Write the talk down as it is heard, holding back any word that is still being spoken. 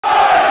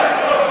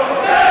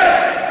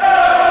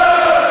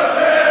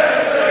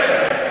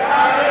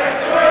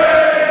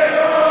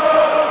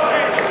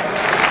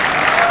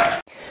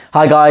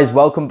Hi guys,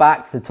 welcome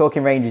back to the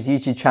Talking Rangers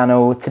YouTube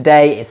channel.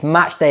 Today it's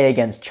match day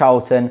against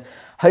Charlton.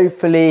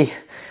 Hopefully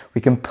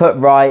we can put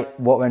right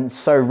what went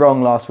so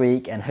wrong last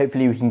week, and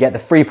hopefully we can get the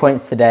 3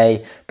 points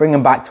today, bring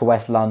them back to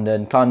West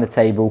London, climb the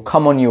table,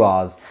 come on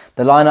UR'SS.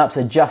 The lineups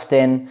are just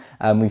in.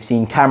 We've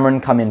seen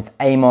Cameron come in for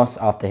Amos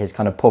after his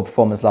kind of poor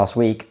performance last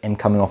week, him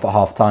coming off at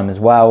half time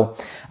as well.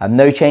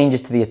 No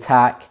changes to the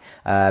attack.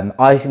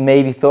 I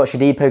maybe thought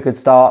Shadipo could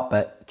start,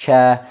 but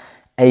Chair,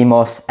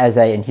 Amos, Eze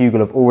and Hugo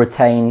have all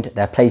retained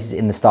their places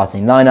in the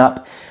starting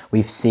lineup.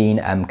 We've seen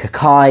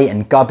Kakai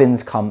and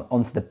Gubbins come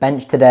onto the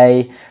bench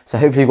today. So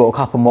hopefully we've got a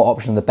couple more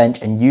options on the bench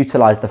and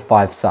utilise the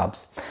 5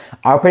 subs.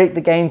 I'll predict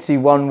the game to be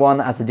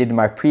 1-1 as I did in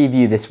my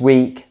preview this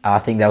week. I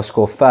think they'll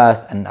score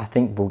first and I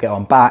think we'll get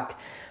on back.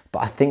 But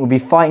I think we'll be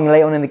fighting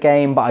late on in the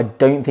game, but I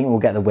don't think we'll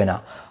get the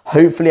winner.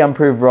 Hopefully I'm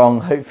proved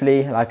wrong.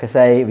 Hopefully, like I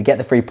say, we get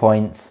the 3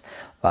 points.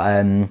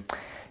 But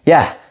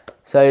yeah.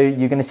 So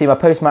you're going to see my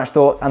post-match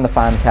thoughts and the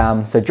fan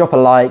cam. So drop a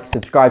like,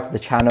 subscribe to the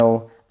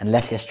channel, and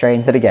let's get straight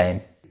into the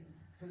game.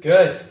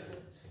 Good.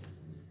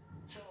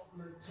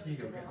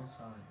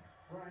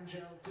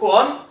 Go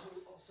on.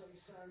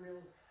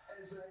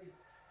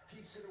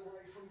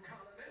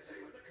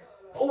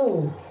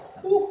 Oh.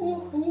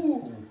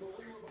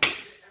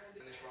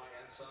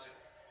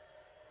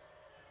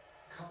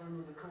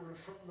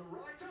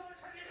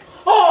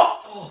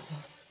 Oh.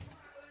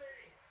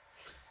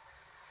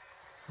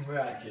 We're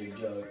actually Joe.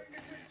 12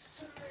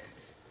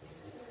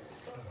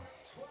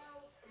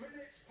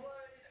 minutes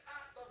played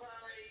at the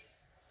Valley.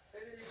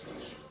 It is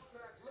Charlton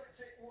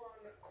Athletic 1,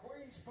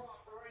 Queen's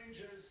Park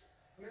Rangers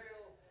 0,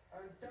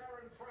 and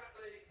Darren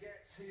Pratley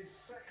gets his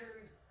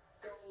second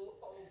goal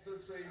of the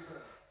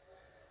season.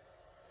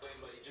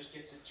 He just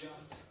gets a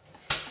jump,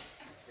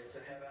 gets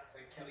a header,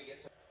 and Kelly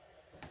gets a...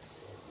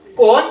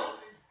 Go on.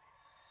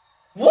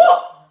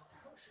 What?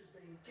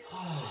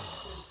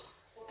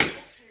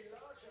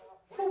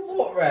 For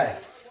what,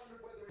 ref?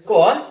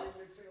 Go on.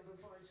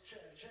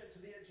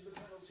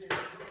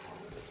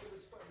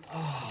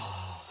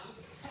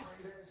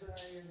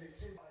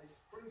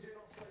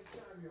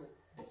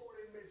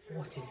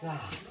 What is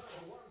that?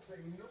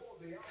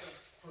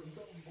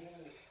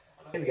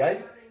 Here we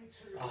go.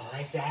 Oh,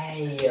 Eze.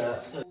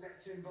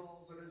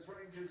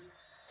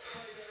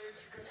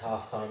 It's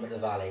half time at the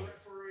Valley.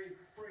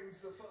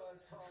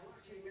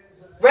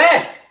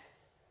 Ref!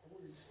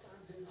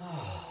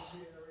 Oh.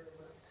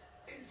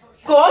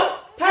 Go on!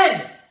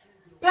 Pen!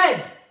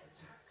 Pen!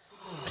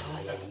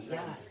 Oh, yeah.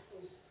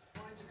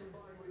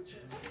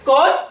 Go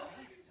on!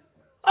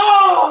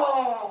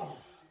 Oh!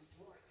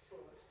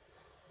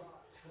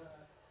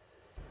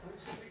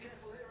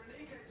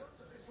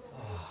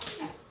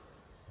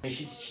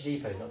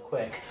 Shadipo's not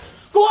quick.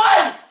 Go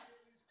on!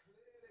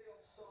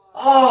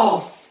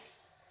 Oh!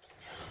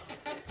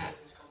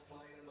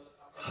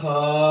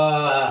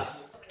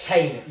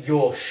 Kane,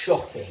 you're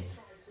shocking.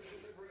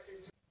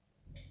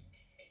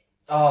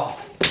 Oh.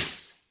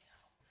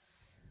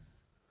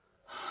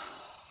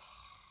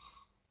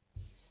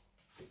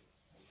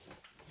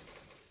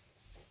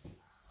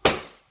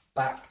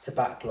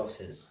 Back-to-back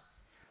losses.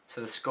 So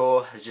the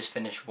score has just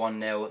finished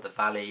 1-0 at the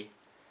Valley.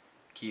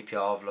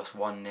 QPR have lost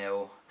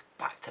 1-0.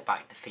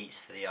 Back-to-back defeats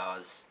for the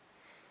R's.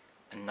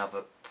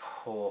 Another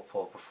poor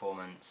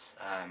performance.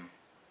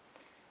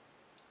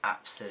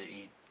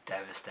 Absolutely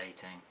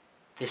devastating.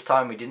 This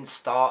time we didn't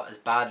start as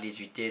badly as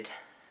we did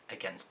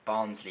against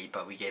Barnsley,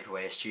 but we gave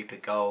away a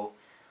stupid goal.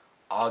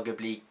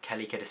 Arguably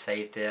Kelly could have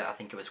saved it. I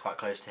think it was quite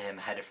close to him,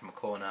 headed from a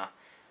corner.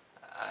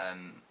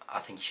 I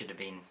think he should have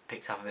been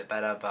picked up a bit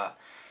better, but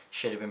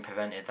should have been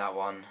prevented, that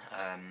one.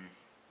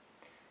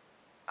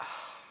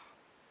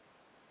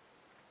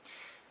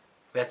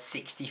 We had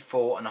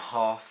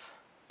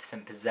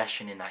 64.5%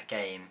 possession in that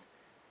game,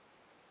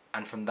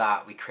 and from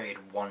that we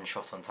created 1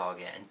 shot on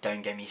target. And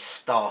don't get me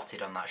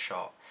started on that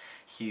shot.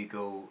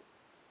 Hugo,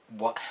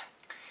 what?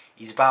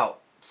 He's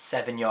about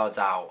 7 yards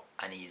out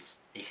and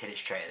he's hit it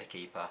straight at the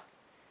keeper.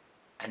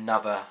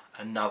 Another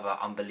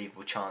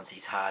unbelievable chance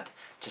he's had,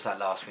 just like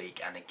last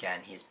week, and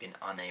again he's been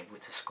unable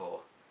to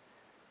score.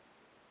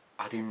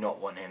 I do not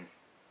want him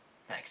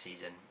next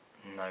season.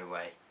 No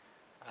way.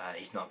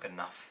 He's not good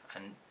enough,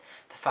 and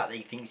the fact that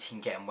he thinks he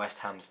can get in West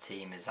Ham's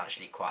team is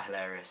actually quite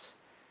hilarious.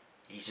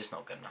 He's just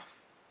not good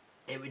enough.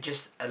 It was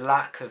just a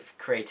lack of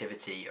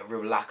creativity, a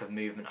real lack of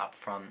movement up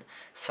front.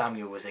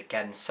 Samuel was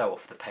again so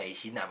off the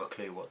pace, he didn't have a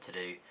clue what to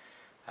do.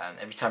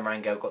 Every time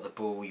Rangel got the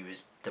ball, he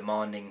was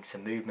demanding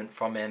some movement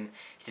from him.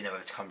 He didn't know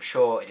whether to come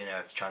short, he didn't know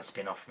whether to try and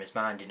spin off from his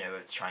man, he didn't know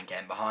whether to try and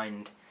get him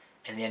behind.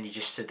 In the end, he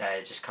just stood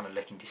there, just kind of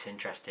looking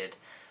disinterested.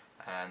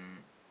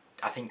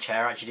 I think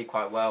Chair actually did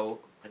quite well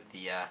with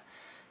the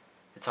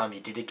times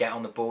he did get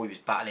on the ball. He was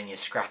battling, he was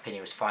scrapping,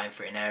 he was fighting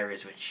for it in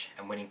areas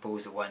and winning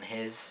balls that weren't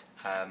his.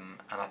 And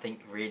I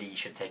think really he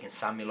should have taken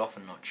Samuel off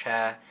and not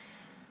Chair.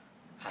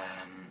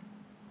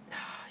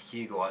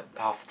 Hugo,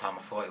 half the time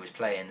I thought he was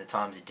playing, the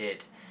times he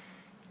did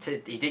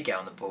get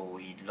on the ball,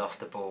 he lost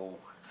the ball,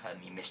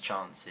 he missed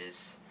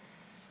chances.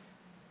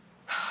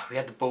 We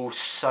had the ball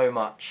so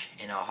much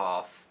in our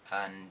half,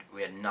 and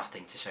we had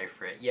nothing to show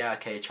for it. Yeah,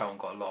 okay, Charlton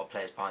got a lot of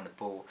players behind the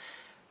ball,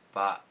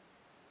 but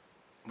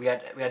we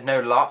had no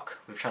luck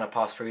with trying to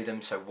pass through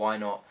them. So why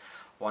not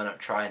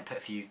try and put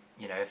a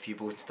few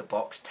balls into the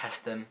box,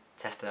 test their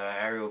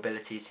aerial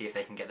ability, see if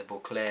they can get the ball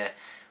clear.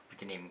 We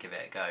didn't even give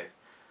it a go.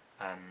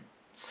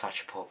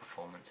 Such a poor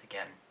performance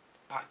again.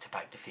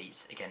 Back-to-back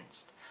defeats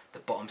against the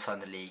bottom side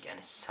of the league and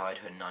a side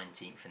who are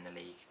 19th in the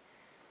league.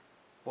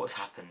 What's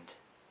happened?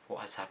 What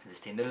has happened to this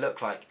team? They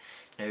look like,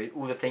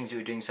 all the things we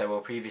were doing so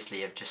well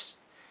previously have just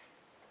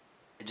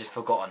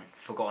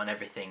forgotten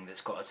everything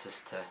that's got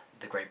us to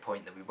the great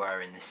point that we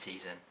were in this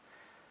season.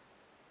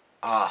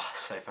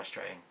 So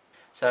frustrating.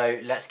 So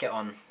let's get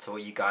on to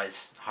what you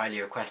guys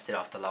highly requested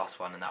after the last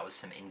one, and that was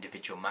some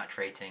individual match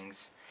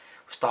ratings.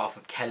 We'll start off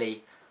with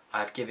Kelly.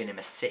 I've given him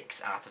a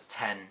 6 out of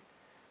 10.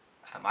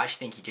 I actually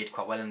think he did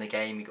quite well in the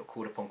game. He got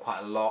called upon quite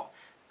a lot.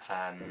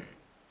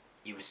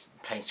 He was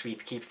playing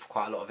sweeper keeper for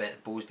quite a lot of it.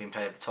 The ball's been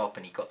played over the top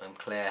and he got them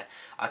clear.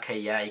 Okay,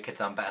 yeah, he could have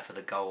done better for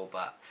the goal,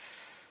 but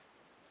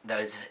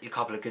there was a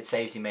couple of good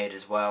saves he made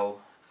as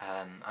well.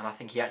 And I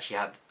think he actually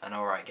had an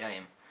alright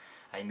game.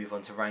 And you move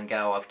on to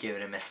Rangel. I've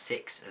given him a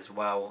 6 as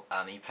well.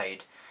 He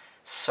played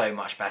so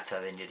much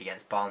better than he did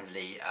against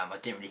Barnsley. I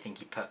didn't really think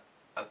he put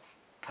a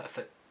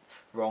foot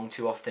wrong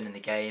too often in the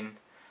game.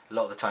 A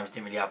lot of the times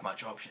didn't really have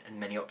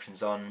many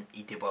options on.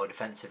 He did well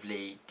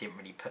defensively. Didn't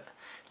really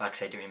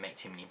didn't really make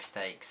too many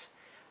mistakes.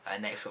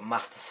 Next we've got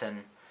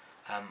Masterson.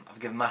 I've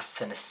given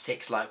Masterson a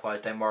 6 likewise.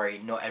 Don't worry,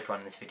 not everyone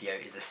in this video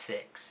is a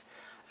 6.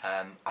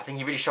 I think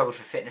he really struggled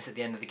for fitness at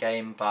the end of the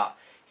game, but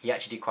he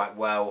actually did quite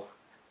well.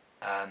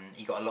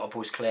 He got a lot of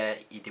balls clear.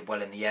 He did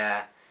well in the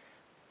air,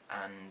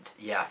 and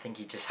yeah, I think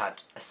he just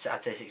had I'd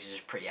say 6 is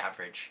just pretty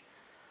average.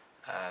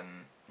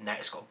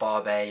 Next got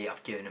Barbe.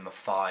 I've given him a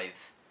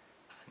 5.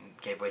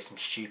 Gave away some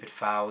stupid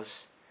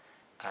fouls,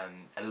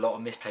 a lot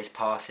of misplaced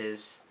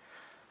passes,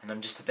 and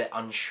I'm just a bit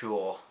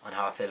unsure on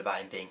how I feel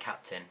about him being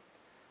captain.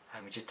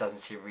 He just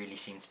doesn't really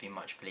seem to be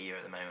much of a leader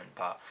at the moment,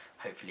 but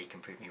hopefully he can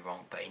prove me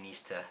wrong. But he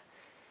needs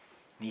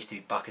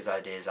to buck his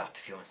ideas up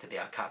if he wants to be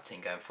our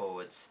captain going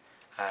forwards.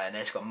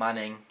 Next got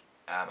Manning.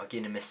 I've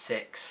given him a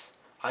 6.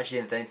 I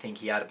actually don't think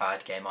he had a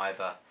bad game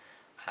either.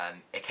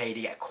 Okay,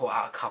 he got caught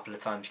out a couple of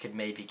times. You could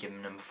maybe give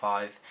him a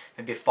 5,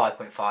 maybe a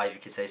 5.5. You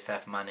could say is fair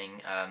for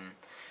Manning.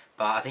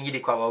 But I think he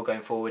did quite well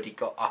going forward. He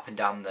got up and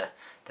down the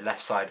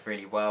left side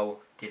really well.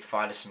 Did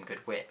provide us some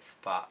good width.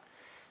 But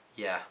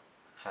yeah,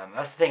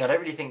 that's the thing. I don't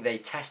really think they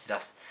tested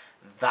us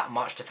that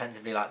much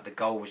defensively. Like the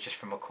goal was just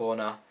from a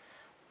corner.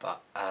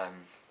 But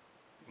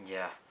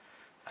yeah.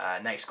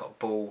 Next got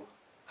Ball.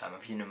 I've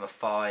given him a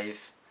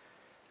 5.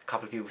 A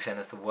couple of people saying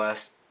that's the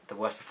worst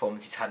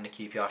performance he's had in a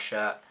QPR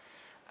shirt.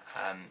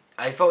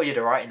 I thought he did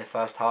alright in the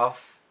first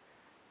half,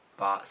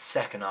 but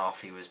second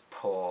half he was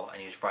poor and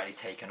he was rightly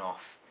taken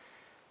off.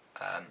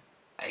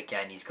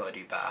 Again, he's got to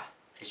do better.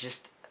 It's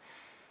just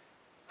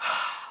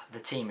the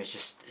team is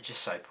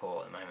just so poor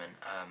at the moment.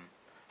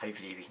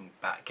 Hopefully we can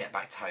get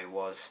back to how he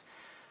was.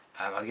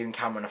 I've given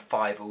Cameron a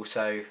 5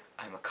 also.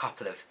 A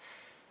couple of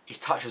his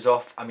touch was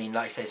off. I mean,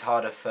 like I say, it's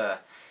harder for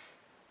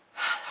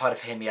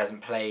him. He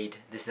hasn't played.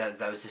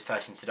 That was his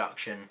first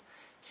introduction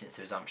since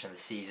the resumption of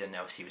the season.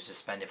 Obviously he was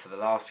suspended for the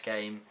last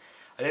game.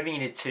 I don't think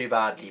he did too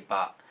badly,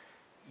 but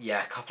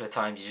yeah, a couple of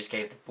times he just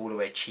gave the ball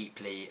away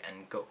cheaply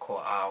and got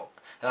caught out.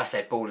 And I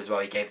said ball as well.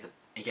 He gave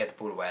the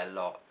ball away a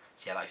lot.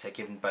 So yeah, like I said,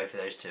 given both of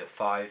those two a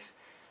 5.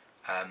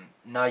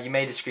 Now you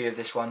may disagree with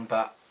this one,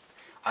 but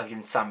I've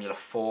given Samuel a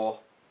 4.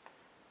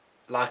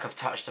 Like I've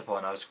touched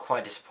upon, I was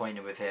quite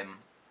disappointed with him.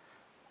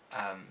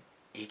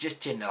 He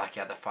just didn't look like he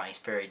had the fighting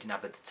spirit. He didn't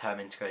have the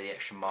determined to go the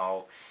extra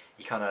mile.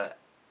 He kind of,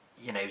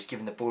 he was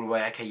giving the ball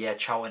away. Okay, yeah,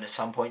 Charlton at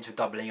some points were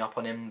doubling up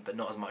on him, but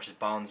not as much as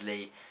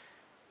Barnsley.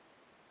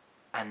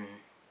 And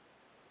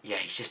yeah,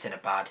 he's in a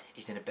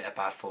bit of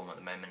bad form at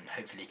the moment.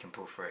 Hopefully he can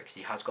pull through it because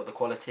he has got the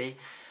quality.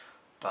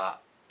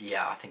 But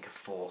yeah, I think a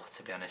 4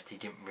 to be honest. He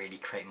didn't really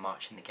create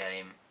much in the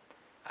game.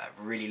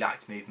 Really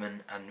lacked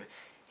movement, and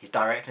his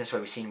directness,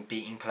 where we've seen him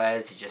beating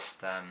players, he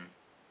just a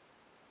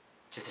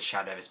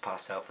shadow of his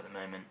past self at the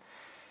moment.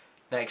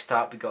 Next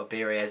up, we got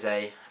Bire Eze.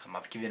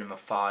 I've given him a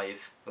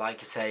 5. Like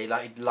I say,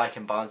 like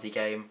in Barnsley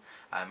game,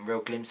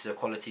 real glimpses of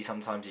quality.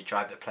 Sometimes he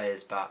drive at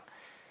players, but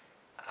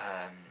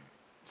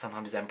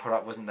sometimes his end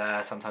product wasn't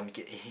there. Sometimes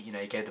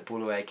he gave the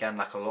ball away again,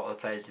 like a lot of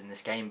the players in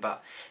this game.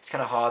 But it's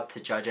kind of hard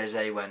to judge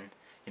Eze when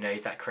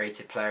he's that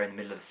creative player in the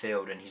middle of the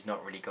field and he's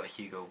not really got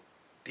Hugo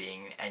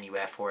being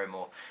anywhere for him,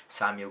 or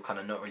Samuel kind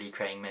of not really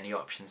creating many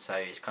options. So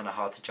it's kind of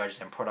hard to judge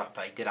his end product.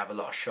 But he did have a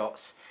lot of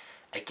shots.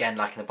 Again,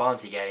 like in the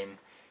Barnsley game,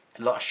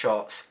 a lot of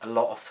shots, a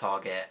lot off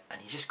target,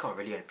 and he's just got to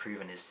really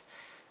improve on his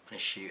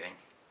shooting.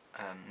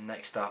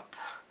 Next up,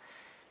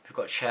 we've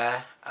got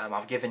Chair.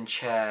 I've given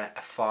Chair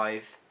a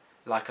 5.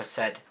 Like I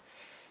said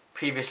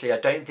previously, I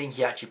don't think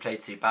he actually played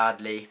too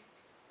badly.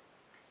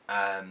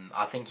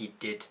 I think he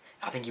did.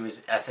 I think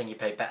he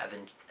played better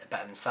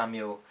than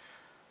Samuel.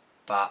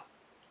 But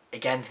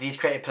again, for these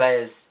creative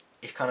players,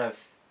 it's kind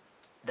of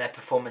their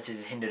performances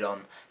is hindered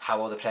on how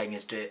well the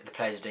players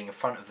are doing in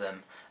front of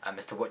them,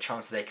 as to what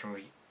chances they can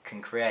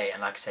can create,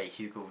 and like I say,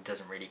 Hugo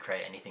doesn't really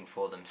create anything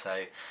for them.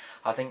 So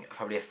I think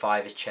probably a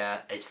 5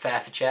 is fair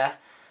for Chair.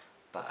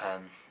 But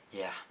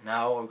yeah,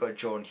 now we've got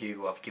Jordan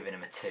Hugo. I've given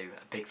him a 2,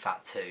 a big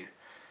fat 2.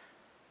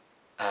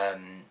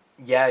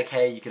 Yeah,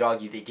 okay, you could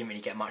argue that he didn't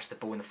really get much of the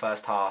ball in the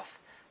first half,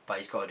 but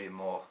he's got to do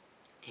more.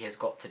 He has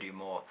got to do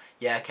more.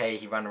 Yeah, okay,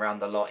 he ran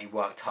around a lot, he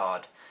worked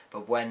hard,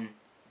 but when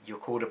you're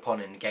called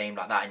upon in a game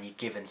like that and you're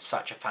given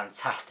such a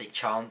fantastic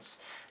chance,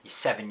 you're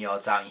 7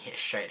 yards out and you hit it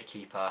straight at the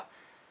keeper,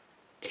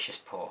 it's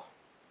just poor.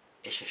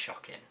 It's just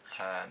shocking.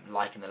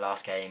 Like in the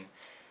last game,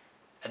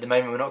 at the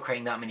moment we're not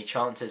creating that many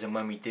chances, and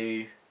when we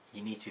do,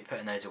 you need to be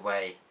putting those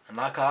away. And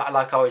like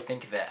I always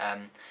think of it,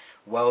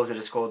 Wells would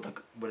have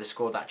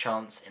scored that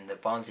chance in the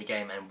Barnsley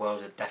game, and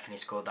Wells would definitely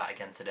scored that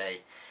again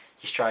today.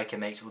 Your striker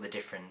makes all the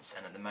difference,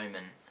 and at the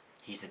moment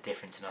he's the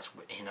difference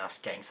in us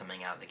getting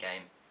something out of the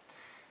game.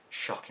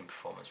 Shocking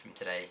performance from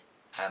today.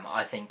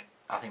 I think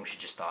we should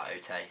just start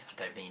Ote. I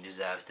don't think he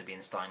deserves to be in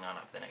the starting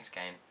lineup for the next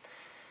game.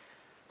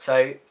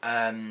 So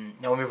now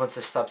we'll move on to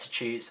the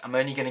substitutes. I'm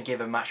only going to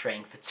give a match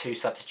rating for 2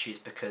 substitutes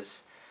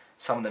because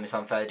some of them is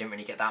unfair. They didn't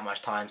really get that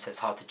much time, so it's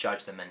hard to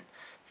judge them. And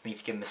for me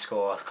to give him a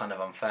score is kind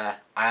of unfair.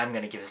 I am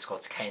going to give a score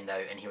to Kane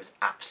though, and he was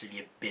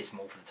absolutely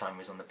abysmal for the time he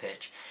was on the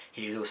pitch.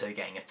 He was also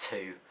getting a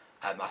 2.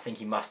 I think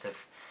he must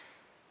have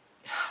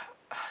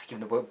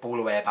given the ball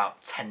away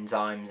about 10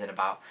 times in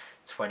about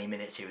 20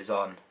 minutes he was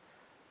on.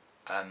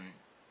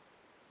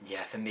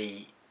 Yeah, for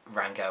me,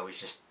 Rangel was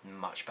just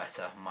much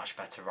better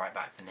right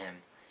back than him.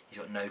 He's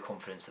got no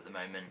confidence at the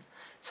moment.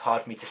 It's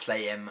hard for me to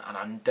slate him, and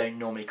I don't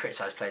normally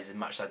criticise players as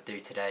much as I do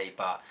today,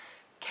 but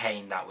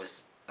Kane, that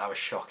was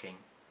shocking.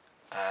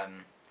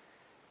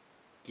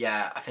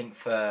 Yeah, I think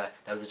I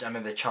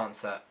remember the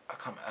chance that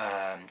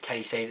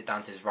Kelly saved it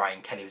down to his right,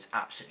 and Kelly was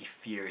absolutely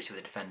furious with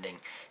the defending.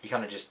 He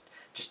kind of just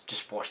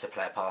watched the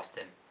player past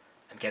him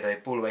and gave the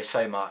ball away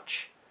so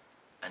much,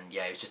 and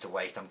yeah, it was just a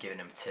waste. I'm giving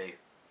him a 2.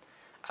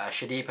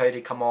 Shadipo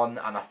did come on,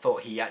 and I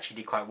thought he actually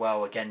did quite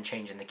well, again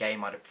changing the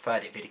game. I'd have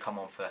preferred it if he'd come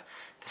on for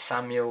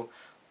Samuel,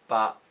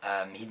 but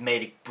he'd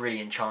made a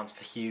brilliant chance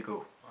for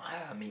Hugo.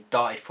 He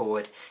darted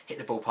forward, hit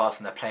the ball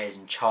past on their players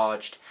and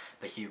charged,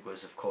 but Hugo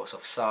was of course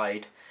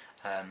offside.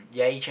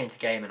 Yeah, he changed the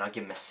game, and I'll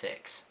give him a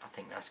 6. I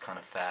think that's kind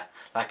of fair.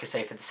 Like I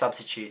say, for the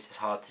substitutes it's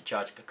hard to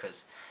judge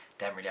because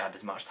they haven't really had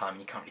as much time and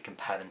you can't really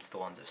compare them to the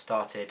ones that have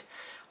started.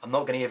 I'm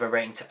not going to give a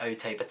rating to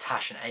Ote,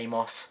 Batash and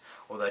Amos,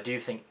 although I do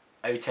think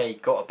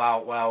Ote got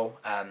about well.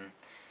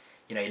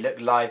 You know, he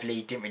looked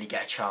lively, didn't really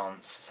get a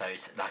chance, so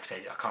like I say,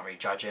 I can't really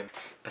judge him.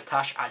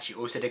 Batash actually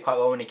also did quite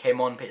well when he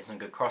came on, put some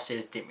good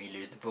crosses, didn't really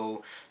lose the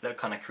ball, looked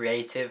kind of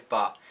creative,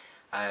 but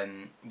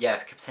yeah,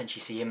 I could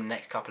potentially see him in the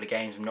next couple of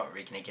games. I'm not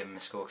really going to give him a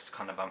score because it's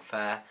kind of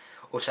unfair.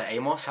 Also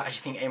Amos, I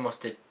actually think Amos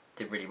did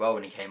really well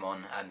when he came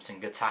on, some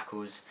good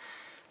tackles,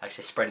 like I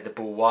say, spreaded the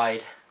ball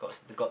wide, got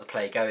the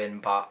play going,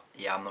 but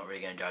yeah, I'm not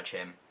really going to judge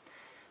him.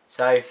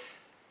 So,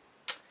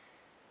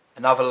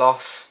 another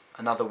loss,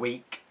 another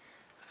week.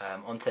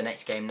 On to the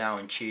next game now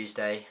on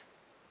Tuesday.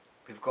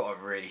 We've got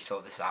to really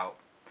sort this out.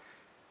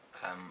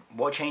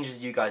 What changes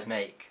do you guys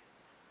make?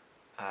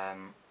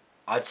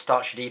 I'd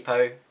start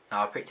Shadipo.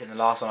 Now I picked it in the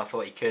last one, I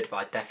thought he could, but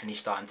I'd definitely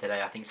start him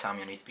today. I think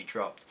Samuel needs to be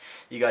dropped.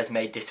 You guys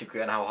may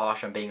disagree on how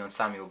harsh I'm being on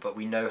Samuel, but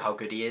we know how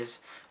good he is.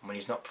 And when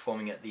he's not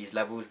performing at these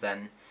levels,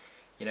 then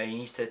you know he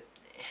needs to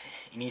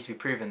be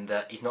proven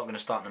that he's not going to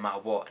start no matter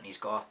what, and he's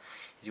got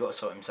to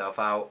sort himself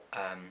out.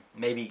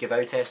 Maybe give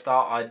Ote a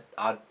start.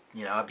 I'd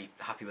be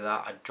happy with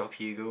that. I'd drop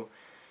Hugo.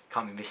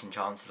 Can't be missing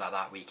chances like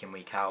that week in,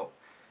 week out.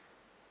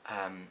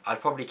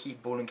 I'd probably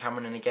keep Ball and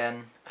Cameron in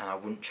again, and I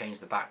wouldn't change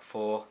the back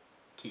 4.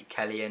 Keep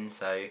Kelly in.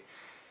 So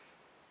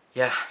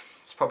yeah,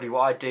 it's probably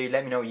what I'd do.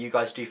 Let me know what you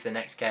guys do for the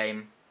next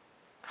game,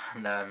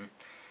 and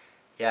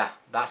yeah,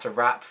 that's a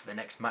wrap for the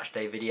next match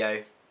day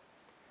video.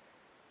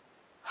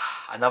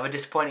 Another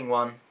disappointing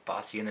one, but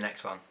I'll see you in the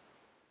next one.